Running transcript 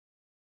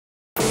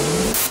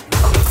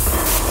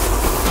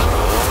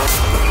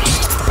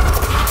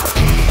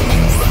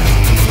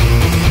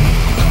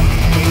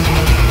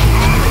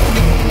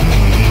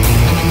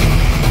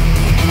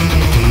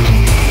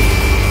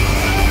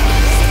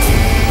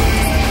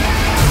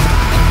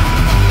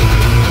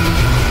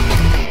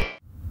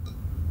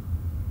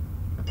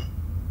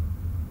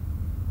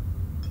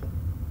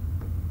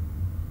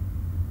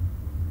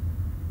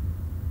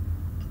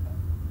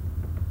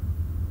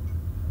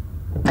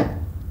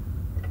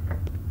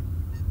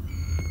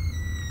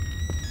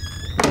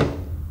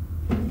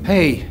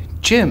Hey,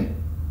 Jim.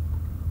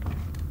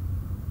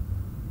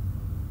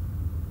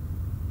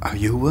 Are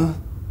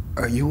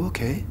you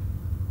okay?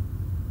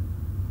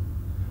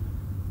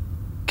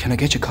 Can I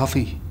get you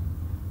coffee?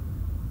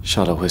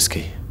 Shot of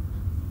whiskey.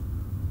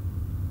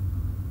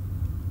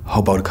 How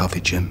about a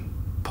coffee, Jim?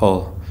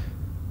 Paul,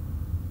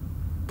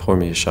 pour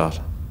me a shot.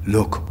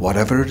 Look,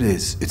 whatever it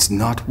is, it's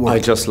not worth... I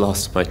just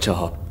lost my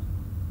job.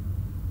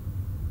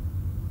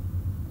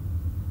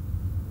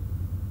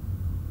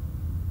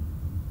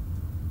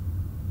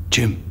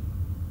 Jim.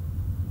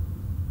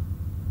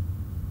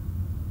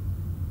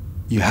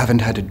 You haven't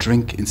had a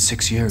drink in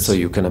 6 years. So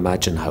you can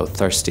imagine how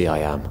thirsty I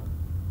am.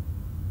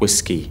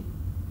 Whiskey,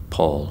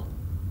 Paul.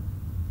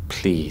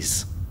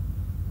 Please.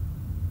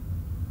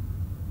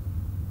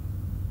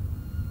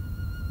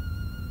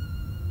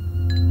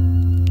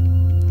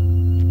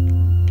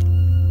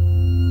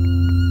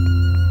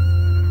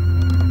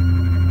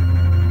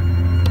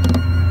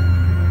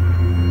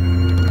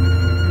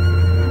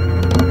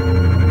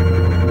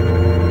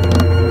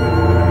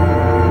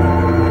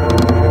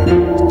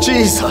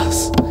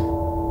 Jesus!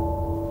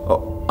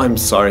 Oh, I'm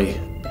sorry.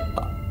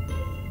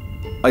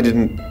 I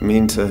didn't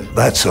mean to...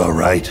 That's all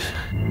right.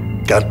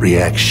 Gut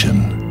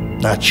reaction.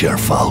 Not your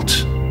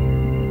fault.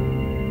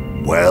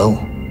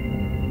 Well,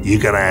 you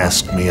gonna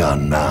ask me or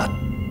not?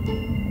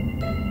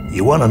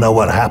 You wanna know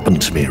what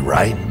happened to me,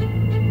 right?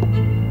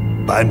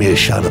 Buy me a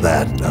shot of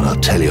that and I'll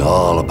tell you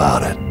all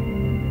about it.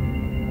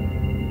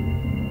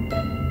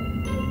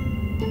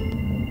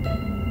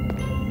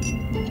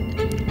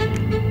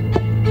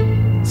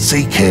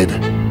 See, kid,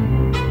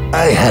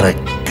 I had a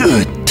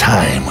good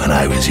time when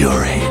I was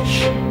your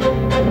age.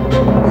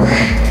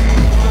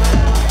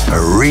 A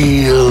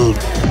real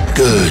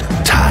good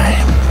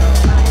time.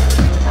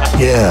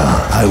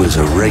 Yeah, I was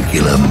a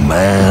regular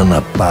man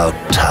about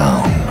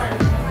town.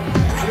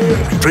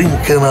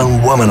 Drinking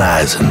and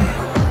womanizing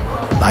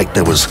like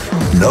there was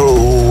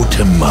no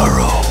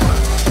tomorrow.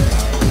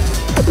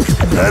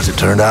 But as it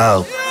turned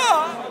out,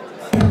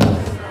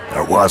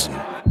 there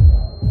wasn't.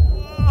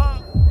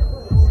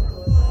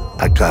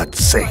 I got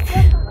sick.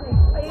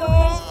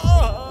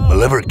 My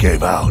liver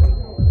gave out.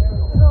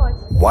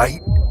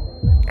 White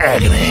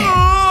agony.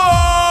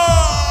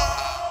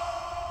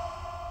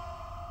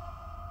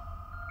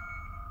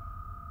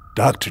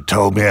 Doctor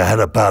told me I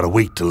had about a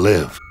week to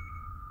live.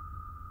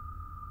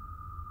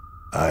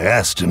 I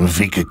asked him if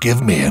he could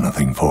give me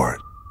anything for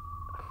it.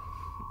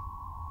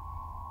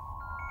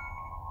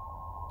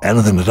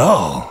 Anything at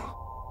all.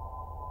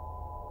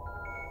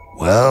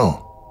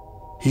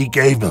 Well, he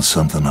gave me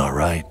something, all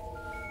right.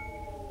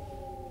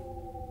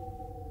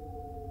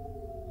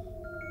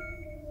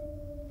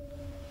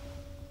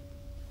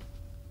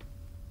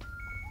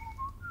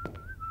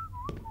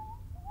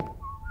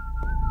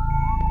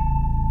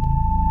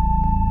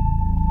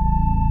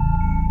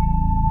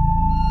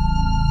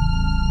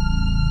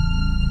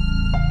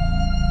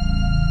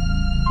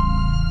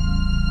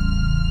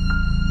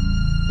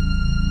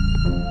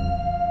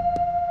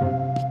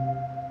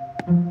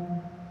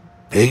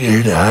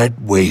 Figured I'd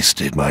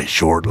wasted my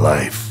short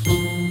life.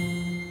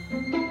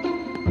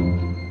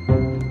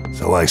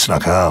 So I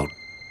snuck out.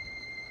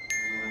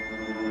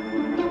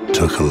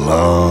 Took a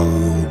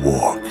long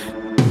walk.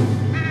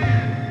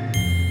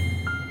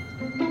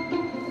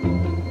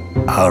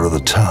 Out of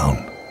the town.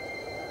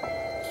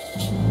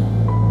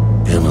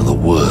 Into the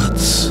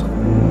woods.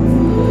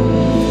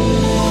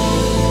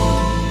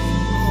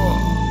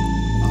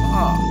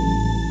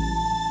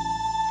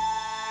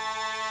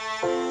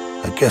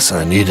 I guess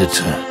I needed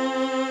to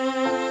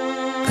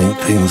think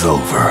things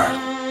over.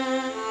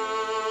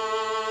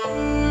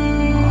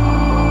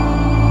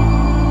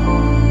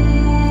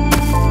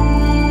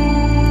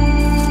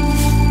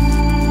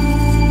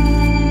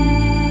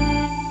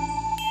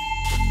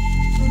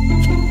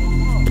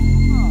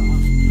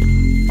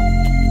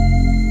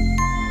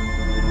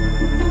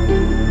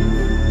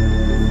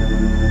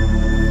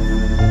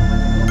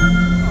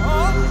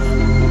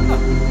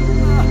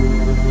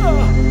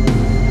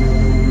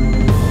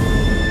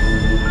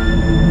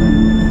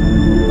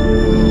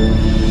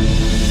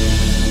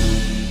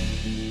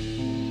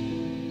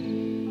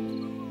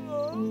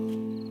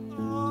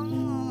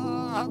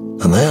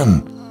 And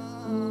then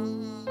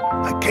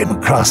I came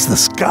across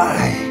this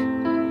guy,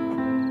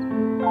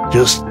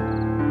 just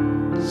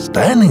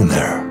standing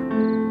there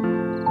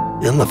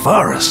in the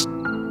forest.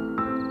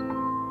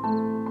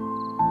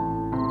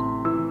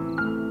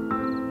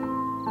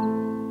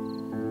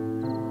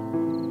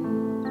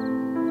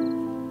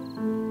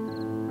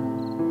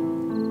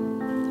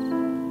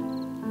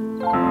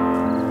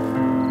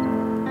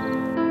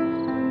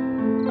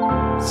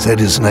 Said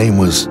his name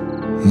was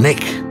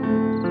Nick.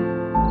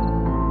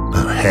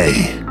 But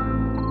hey,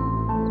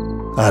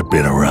 I'd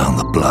been around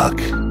the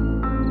block.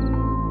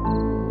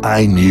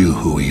 I knew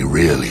who he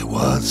really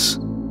was,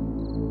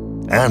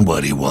 and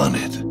what he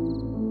wanted.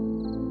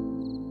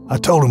 I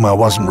told him I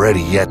wasn't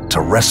ready yet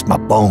to rest my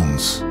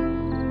bones,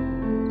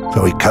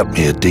 so he cut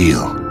me a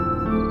deal.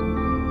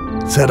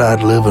 Said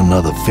I'd live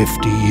another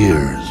 50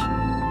 years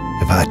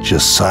if I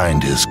just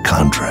signed his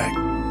contract.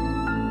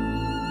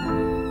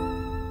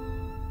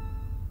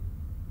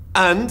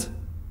 And?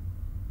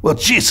 Well,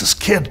 Jesus,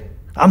 kid,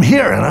 I'm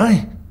here, ain't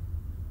I?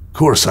 Of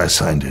course I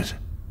signed it.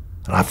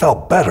 And I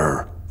felt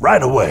better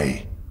right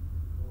away.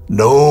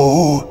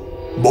 No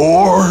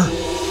more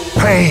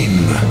pain.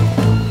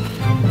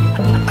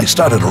 I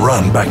started to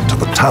run back to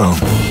the town.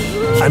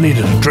 I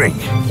needed a drink,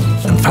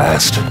 and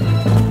fast.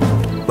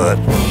 But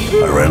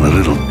I ran a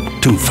little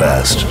too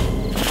fast.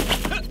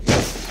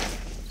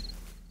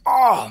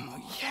 Oh, my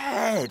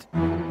head!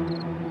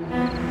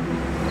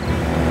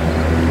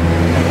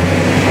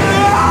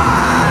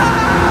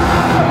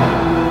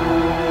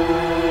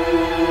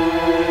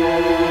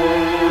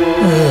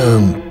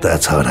 And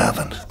that's how it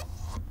happened.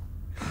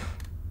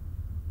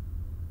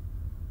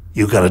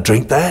 You gotta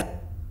drink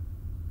that?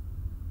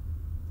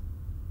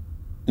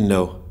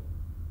 No.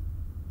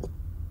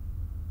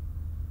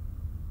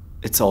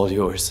 It's all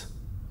yours.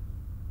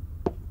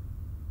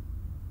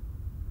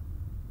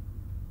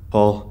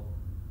 Paul,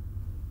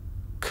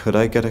 could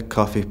I get a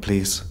coffee,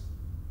 please?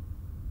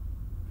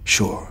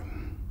 Sure.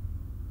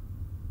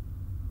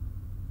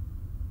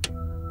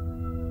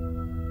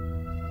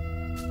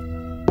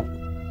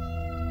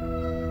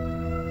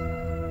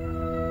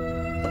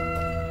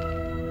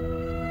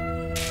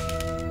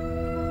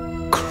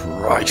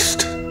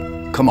 Christ.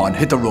 Come on,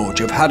 hit the road.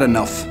 You've had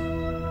enough.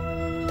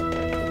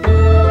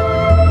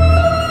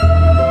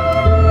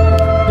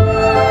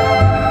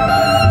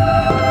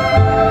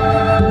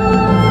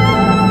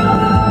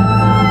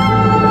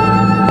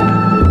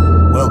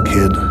 Well,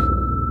 kid,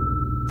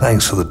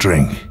 thanks for the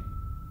drink.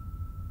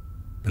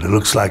 But it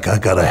looks like I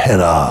gotta head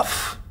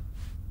off.